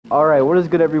Alright, what is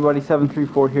good everybody?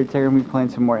 734 here. Today we're going to be playing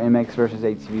some more MX versus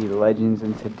ATV Legends,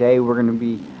 and today we're going to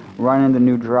be running the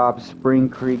new drop, Spring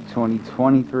Creek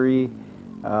 2023.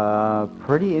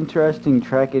 Pretty interesting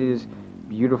track. It is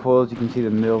beautiful, as you can see the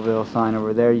Millville sign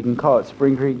over there. You can call it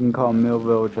Spring Creek, you can call it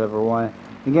Millville, whichever one.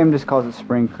 The game just calls it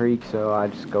Spring Creek, so I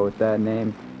just go with that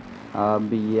name.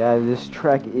 But yeah, this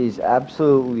track is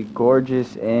absolutely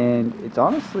gorgeous, and it's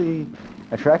honestly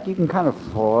a track you can kind of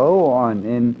flow on.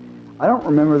 And I don't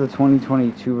remember the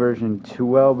 2022 version too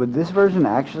well, but this version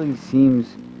actually seems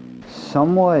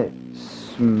somewhat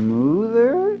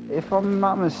smoother, if I'm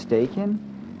not mistaken.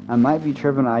 I might be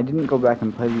tripping. I didn't go back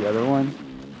and play the other one,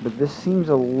 but this seems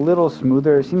a little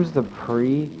smoother. It seems the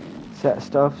pre-set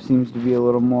stuff seems to be a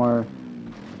little more,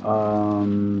 I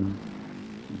don't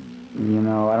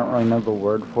really know the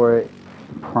word for it,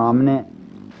 prominent.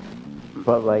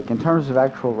 But like in terms of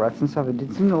actual ruts and stuff, it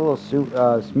did seem a little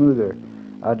smoother.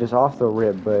 Just off the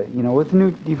rip, but with the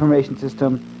new deformation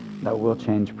system, that will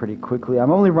change pretty quickly. I'm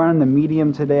only running the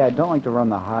medium today. I don't like to run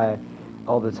the high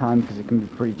all the time because it can be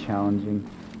pretty challenging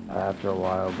after a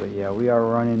while. But yeah, we are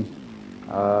running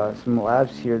some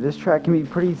laps here. This track can be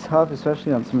pretty tough,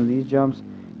 especially on some of these jumps.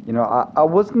 I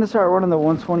was gonna start running the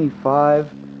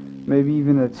 125, maybe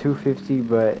even the 250,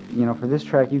 but for this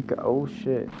track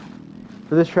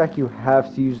for this track you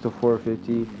have to use the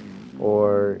 450.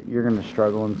 Or you're gonna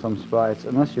struggle in some spots,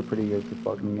 unless you're pretty good at the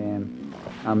fucking game.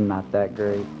 I'm not that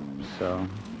great, so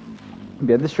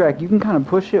yeah. This track you can kind of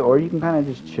push it, or you can kind of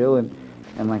just chill and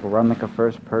like run like a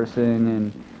first person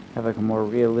and have like a more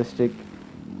realistic,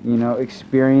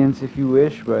 experience if you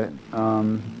wish. But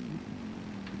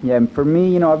yeah, for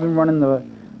me, I've been running the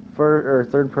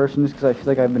third person just because I feel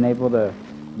like I've been able to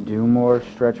do more,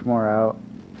 stretch more out,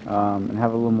 and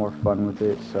have a little more fun with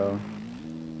it. So.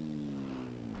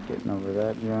 Getting over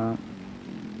that jump.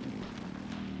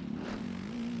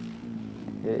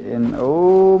 And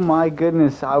oh my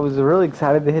goodness, I was really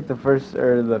excited to hit the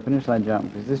finish line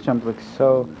jump because this jump looks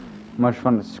so much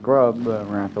fun to scrub, but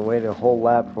we're gonna have to wait a whole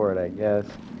lap for it, I guess.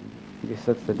 I guess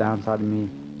that's the downside of me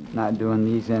not doing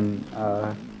these in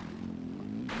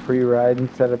free ride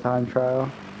instead of time trial.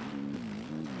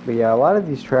 But yeah, a lot of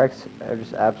these tracks are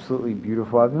just absolutely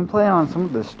beautiful. I've been playing on some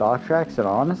of the stock tracks, and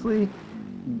honestly,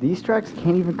 these tracks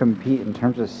can't even compete in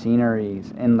terms of sceneries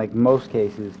in like most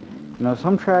cases.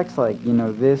 Some tracks like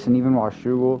this and even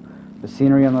Washougal, the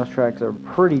scenery on those tracks are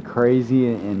pretty crazy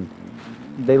and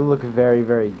they look very,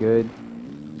 very good.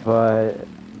 But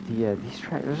yeah, these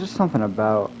tracks, there's just something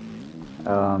about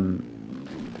some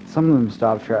of them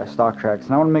stock tracks,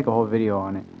 and I want to make a whole video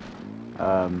on it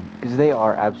because they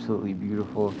are absolutely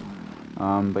beautiful.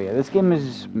 But yeah, this game is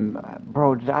just,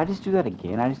 bro, did I just do that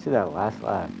again? I just did that last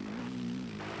lap.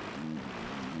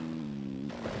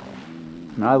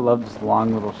 And I love this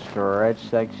long little stretch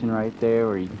section right there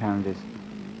where you can kind of just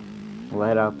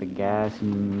let out the gas,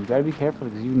 and you gotta be careful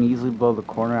because you can easily blow the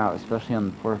corner out, especially on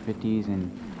the 450s,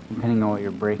 and depending on what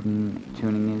your braking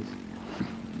tuning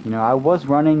is. I was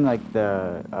running like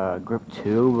the grip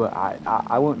 2, but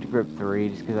I went to grip 3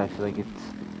 just because I feel like it's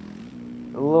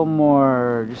a little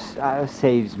more, just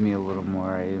saves me a little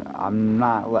more. I'm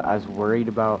not as worried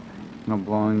about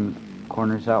blowing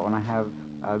corners out when I have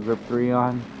grip 3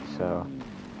 on, so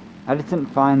I just didn't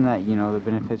find that, the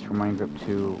benefits from running grip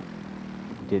 2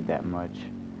 did that much.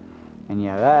 And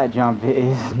yeah, that jump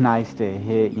is nice to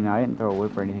hit. I didn't throw a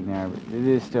whip or anything there, but it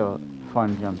is still a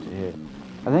fun jump to hit.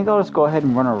 I think I'll just go ahead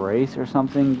and run a race or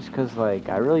something, just because, like,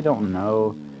 I really don't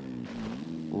know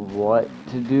what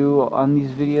to do on these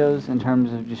videos in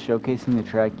terms of just showcasing the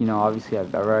track. Obviously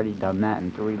I've already done that in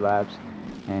 3 laps,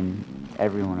 and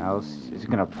everyone else is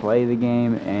going to play the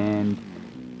game, and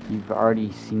you've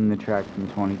already seen the track from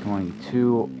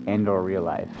 2022 and or real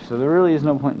life. So there really is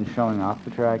no point in showing off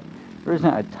the track. There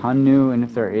isn't a ton new, and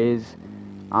if there is,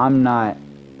 I'm not,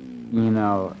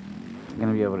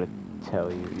 gonna be able to tell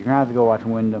you. You're gonna have to go watch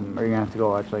Wyndham, or you're gonna have to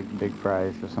go watch like Big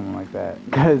Prize or something like that,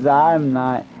 because I'm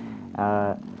not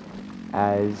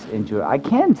as into it. I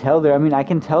can tell I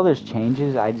can tell there's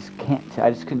changes. I just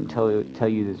couldn't tell you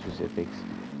the specifics,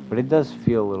 but it does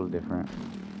feel a little different.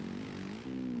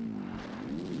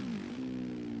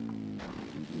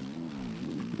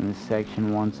 In this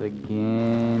section once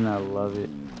again, I love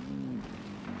it.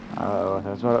 Oh,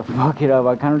 that's what I fuck it up.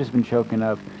 I kind of just been choking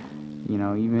up.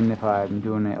 Even if I'm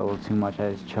doing it a little too much,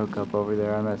 I just choke up over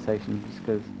there on that section just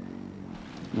because,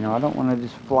 I don't want to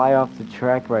just fly off the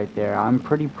track right there. I'm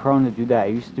pretty prone to do that. I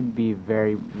used to be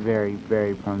very, very,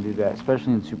 very prone to do that,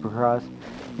 especially in Supercross.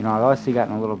 I've obviously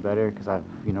gotten a little better because I've,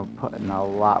 put in a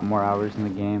lot more hours in the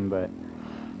game, but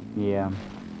yeah.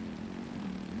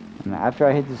 And after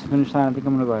I hit this finish line, I think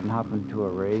I'm gonna go ahead and hop into a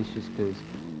race just because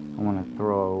I want to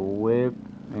throw a whip.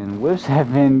 And whips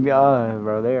have been,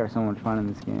 bro, they are so much fun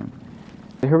in this game.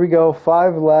 Here we go,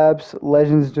 5 laps,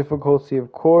 Legends difficulty,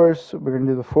 of course. We're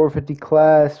gonna do the 450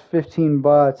 class, 15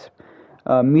 bots,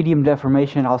 medium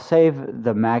deformation. I'll save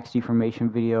the max deformation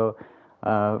video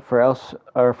for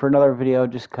another video,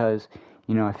 just because,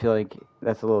 you know, I feel like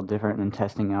that's a little different than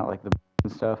testing out like the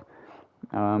and stuff.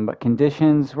 But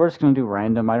conditions, we're just gonna do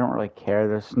random. I don't really care.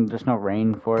 There's no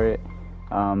rain for it.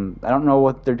 I don't know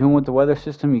what they're doing with the weather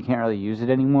system. You can't really use it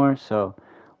anymore, so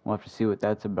we'll have to see what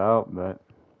that's about. But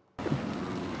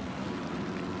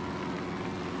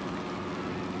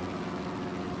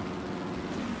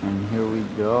and here we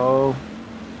go.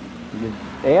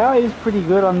 The AI is pretty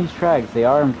good on these tracks. They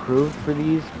are improved for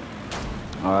these.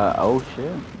 Oh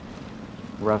shit.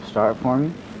 Rough start for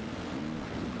me.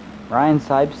 Ryan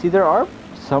Sipes. See, there are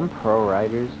some pro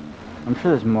riders. I'm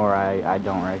sure there's more I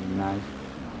don't recognize.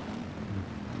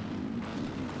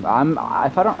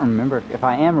 If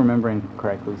I am remembering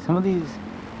correctly, some of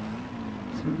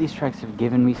these tracks have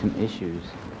given me some issues.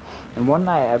 And one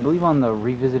night, I believe on the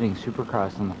Revisiting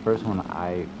Supercross, on the first one,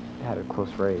 I had a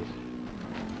close race.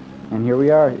 And here we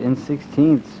are in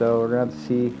 16th, so we're going to have to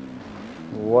see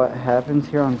what happens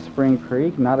here on Spring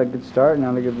Creek. Not a good start,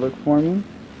 not a good look for me,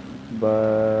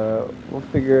 but we'll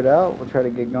figure it out. We'll try to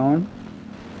get going.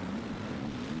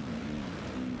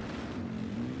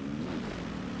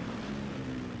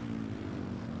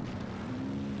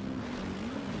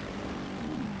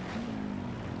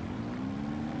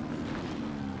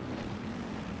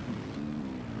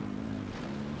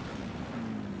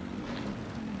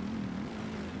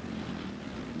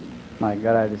 My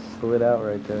God, I just slid out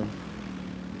right there.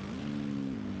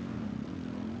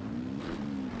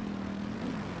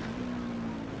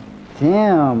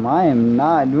 Damn, I am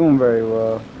not doing very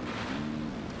well.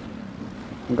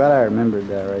 I'm glad I remembered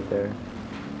that right there.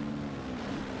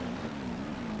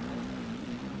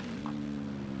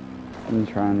 I'm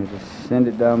trying to just send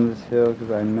it down this hill because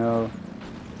I know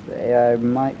the AI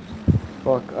might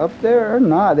fuck up there or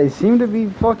not. They seem to be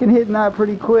fucking hitting that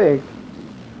pretty quick.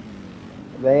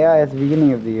 The AI at the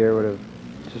beginning of the year would have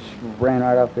just ran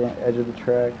right off the edge of the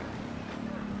track.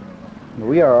 But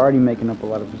we are already making up a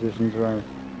lot of positions. We're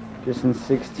just in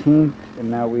 16th,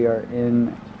 and now we are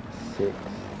in 6th.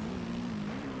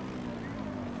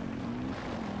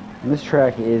 And this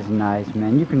track is nice,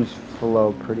 man. You can just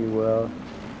flow pretty well.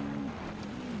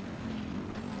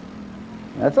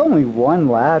 That's only 1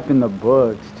 lap in the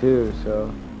books, too,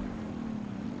 so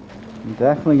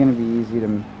definitely going to be easy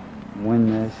to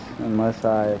win this unless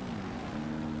I,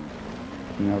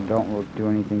 you know, don't do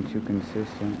anything too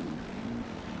consistent.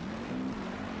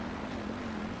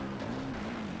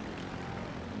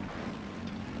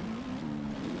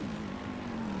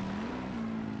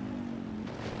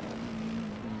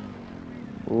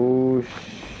 Oh,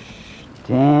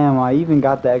 damn, I even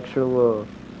got the extra little,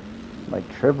 like,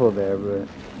 triple there, but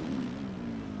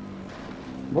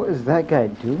what is that guy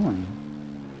doing?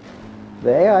 The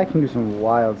AI can do some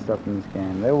wild stuff in this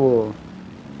game. They will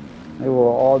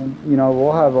all, you know,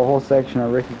 we'll have a whole section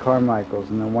of Ricky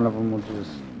Carmichaels, and then one of them will just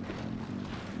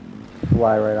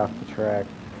fly right off the track.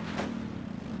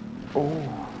 Oh.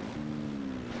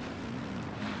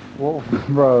 Whoa,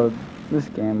 bro, this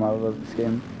game, I love this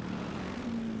game.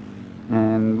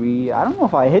 And I don't know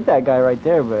if I hit that guy right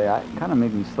there, but it kind of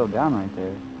made me slow down right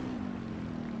there.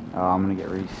 Oh, I'm going to get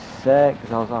reset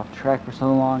because I was off track for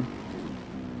so long.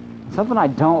 Something I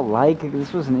don't like,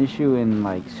 this was an issue in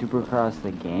like Supercross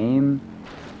the game,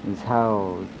 is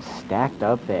how stacked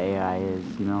up the AI is.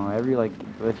 You know,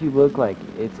 if you look, like,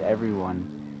 it's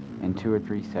everyone in 2 or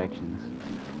 3 sections.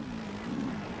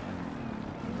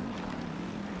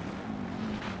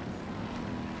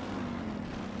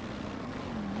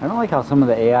 I don't like how some of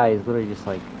the AI is literally just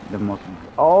like the most.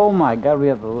 Oh my God, we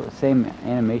have the same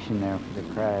animation there for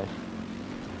the crash.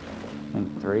 I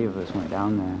think 3 of us went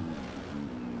down there.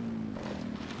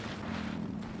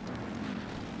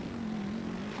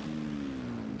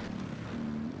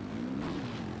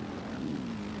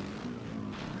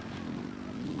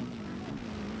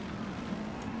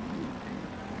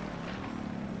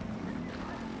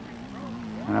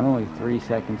 And I'm only 3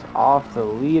 seconds off the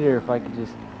leader. If I could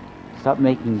just stop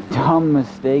making dumb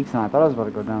mistakes. And I thought I was about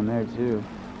to go down there too.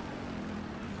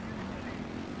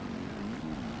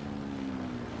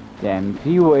 Damn,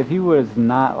 if he was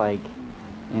not like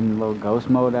in low ghost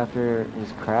mode after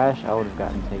his crash, I would have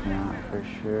gotten taken out for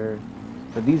sure.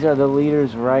 But these are the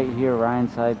leaders right here: Ryan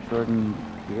Sipes, Jordan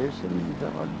Pearson. Is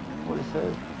that what it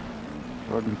says?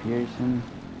 Jordan Pearson.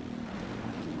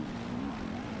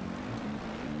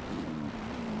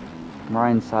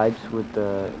 Ryan Sipes with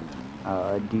the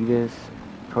Adidas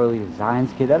Troy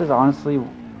Designs kit. That is honestly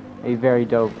a very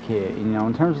dope kit. You know,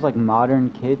 in terms of like modern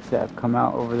kits that have come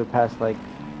out over the past like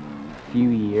few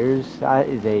years, that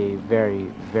is a very,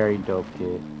 very dope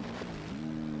kit.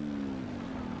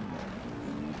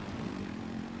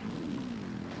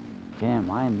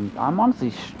 Damn, I'm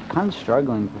honestly kind of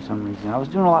struggling for some reason. I was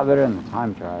doing a lot better in the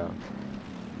time trial.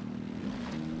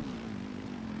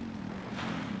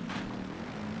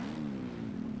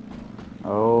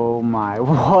 Oh my,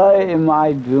 what am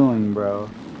I doing, bro?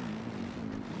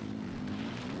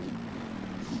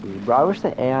 Let's see, bro, I wish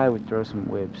the AI would throw some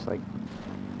whips. Like,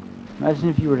 imagine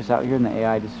if you were just out here and the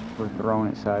AI just were throwing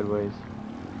it sideways.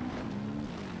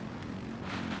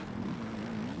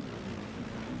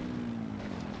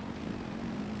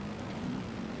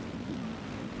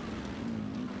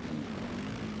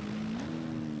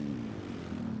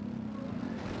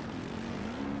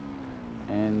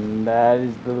 And that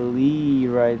is the lead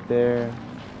right there.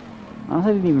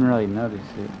 Honestly, I didn't even really notice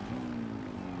it.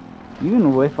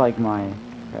 Even with like my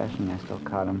crashing, I still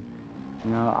caught him.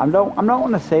 You know, I'm not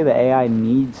want to say the AI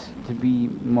needs to be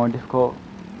more difficult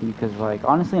because like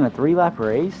honestly in a 3-lap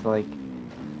race, like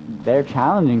they're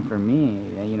challenging for me.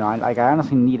 You know, I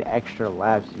honestly need extra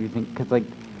laps. If you think, because like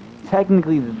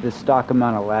technically the stock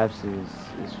amount of laps is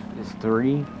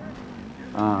 3.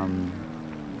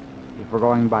 If we're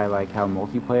going by like how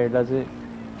multiplayer does it.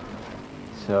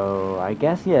 So I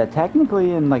guess yeah,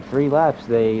 technically in like 3 laps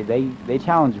they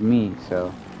challenge me.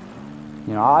 So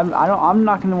you know I'm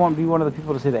not gonna want to be one of the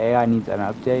people to say the AI needs an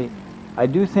update. I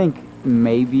do think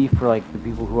maybe for like the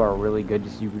people who are really good,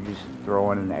 just you could just throw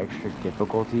in an extra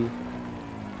difficulty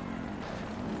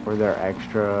or they're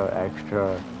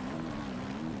extra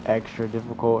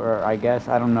difficult, or I guess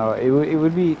I don't know. It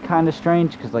would be kind of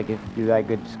strange because like if you're that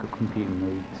good, just go compete in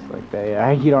leagues like the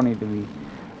AI. You don't need to be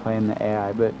playing the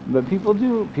AI, but people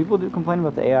do complain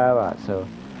about the AI a lot. So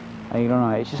I don't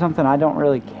know. It's just something I don't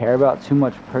really care about too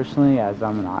much personally, as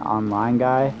I'm an online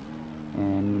guy.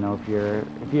 And you know,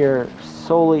 if you're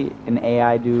solely an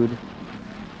AI dude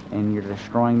and you're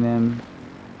destroying them,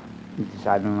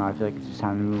 I don't know. I feel like it's just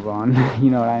time to move on.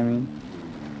 You know what I mean?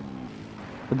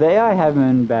 But the AI have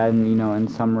been bad, you know, in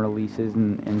some releases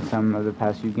and in some of the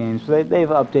past few games. So they've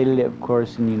updated it, of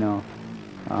course, and you know,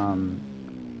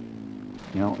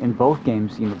 in both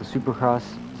games, you know, the Supercross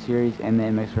series and the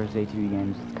MX vs ATV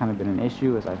games, it's kind of been an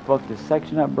issue as I fucked this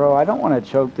section up, bro. I don't want to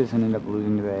choke this and end up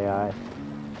losing to the AI.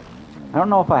 I don't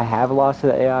know if I have lost to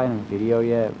the AI in a video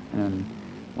yet, and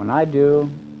when I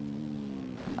do,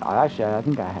 I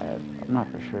think I have. I'm not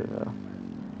for sure though.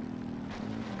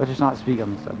 Let's just not speak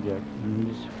on the subject. And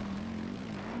just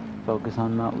focus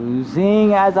on not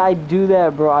losing. As I do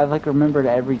that, bro, I like remembered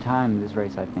every time this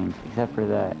race, I think, except for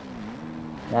that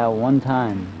one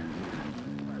time,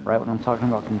 right when I'm talking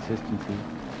about consistency.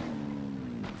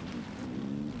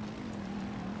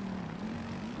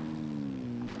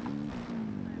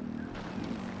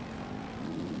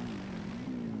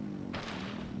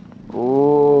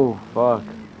 Oh, fuck.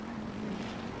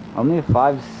 Only a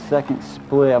 5-second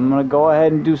split. I'm gonna go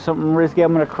ahead and do something risky.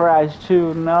 I'm gonna crash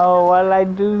too. No, why did I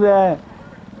do that?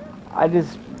 I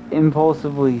just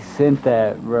impulsively sent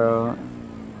that, bro.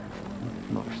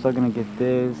 But we're still gonna get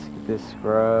this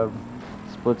scrub.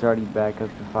 Split's already back up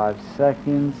to 5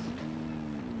 seconds.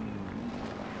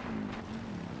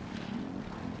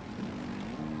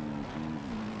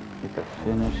 Get the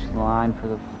finish line for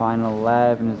the final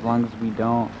lap, and as long as we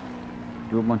don't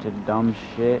do a bunch of dumb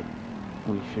shit,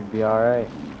 we should be alright.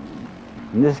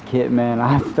 And this kit, man, I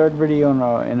have third video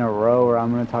in a row where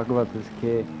I'm going to talk about this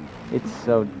kit. It's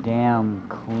so damn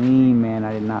clean, man.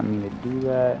 I did not mean to do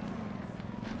that.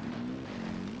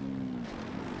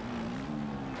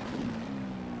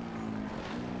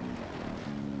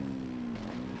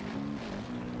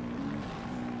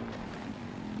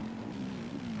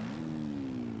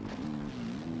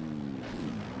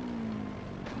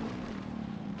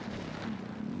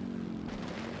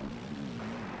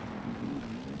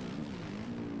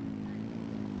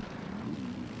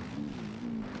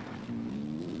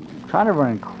 Trying to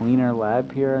run a cleaner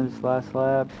lap here in this last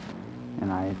lap, and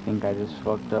I think I just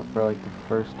fucked up for like the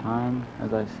first time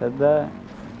as I said that.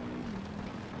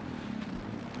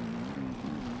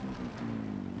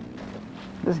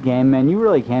 This game, man, you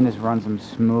really can just run some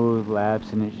smooth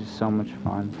laps and it's just so much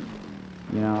fun.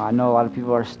 You know, I know a lot of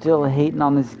people are still hating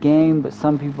on this game, but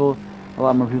a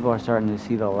lot more people are starting to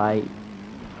see the light.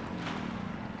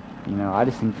 You know, I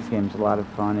just think this game's a lot of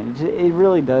fun. It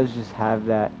really does just have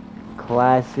that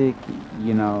classic,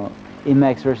 you know,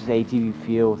 MX versus ATV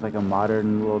feel with like a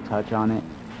modern little touch on it.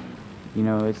 You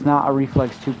know, it's not a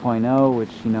Reflex 2.0, which,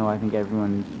 you know, I think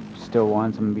everyone still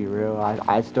wants. I'm gonna be real.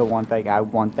 I still want that. I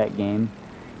want that game,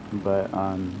 but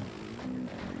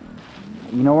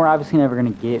you know, we're obviously never gonna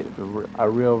get a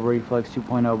real Reflex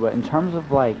 2.0. But in terms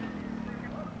of like,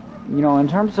 you know, in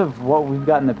terms of what we've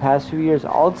got in the past few years,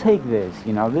 I'll take this.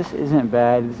 You know, this isn't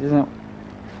bad. This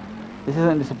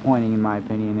isn't disappointing in my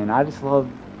opinion, and I just love,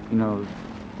 you know,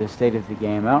 the state of the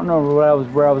game. I don't know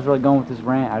where I was really going with this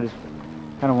rant. I just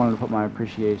kind of wanted to put my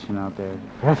appreciation out there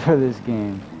for this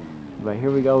game. But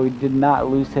here we go. We did not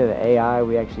lose to the AI.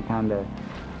 We actually kind of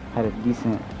had a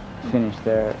decent finish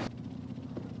there.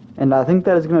 And I think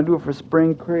that is going to do it for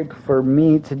Spring Creek for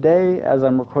me today. As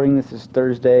I'm recording this is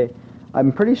Thursday.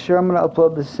 I'm pretty sure I'm going to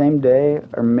upload the same day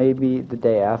or maybe the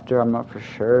day after. I'm not for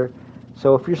sure.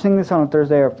 So if you're seeing this on a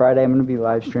Thursday or Friday, I'm going to be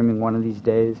live streaming one of these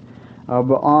days.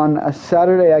 But on a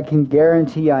Saturday, I can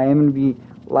guarantee I am going to be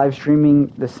live streaming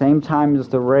the same time as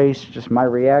the race, just my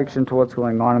reaction to what's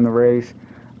going on in the race.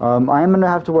 I am going to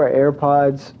have to wear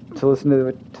AirPods to listen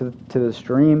to the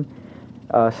stream,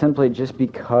 simply just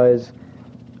because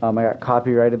I got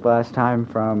copyrighted last time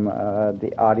from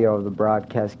the audio of the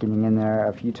broadcast getting in there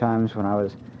a few times when I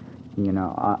was, you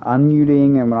know,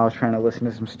 unmuting and when I was trying to listen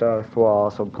to some stuff while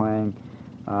also playing.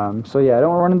 So yeah, I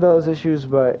don't run into those issues,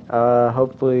 but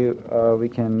hopefully we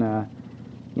can,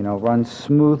 you know, run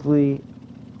smoothly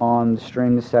on the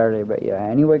stream this Saturday. But yeah,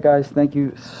 anyway guys, thank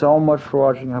you so much for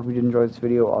watching. I hope you did enjoy this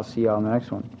video. I'll see you all in the next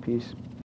one. Peace.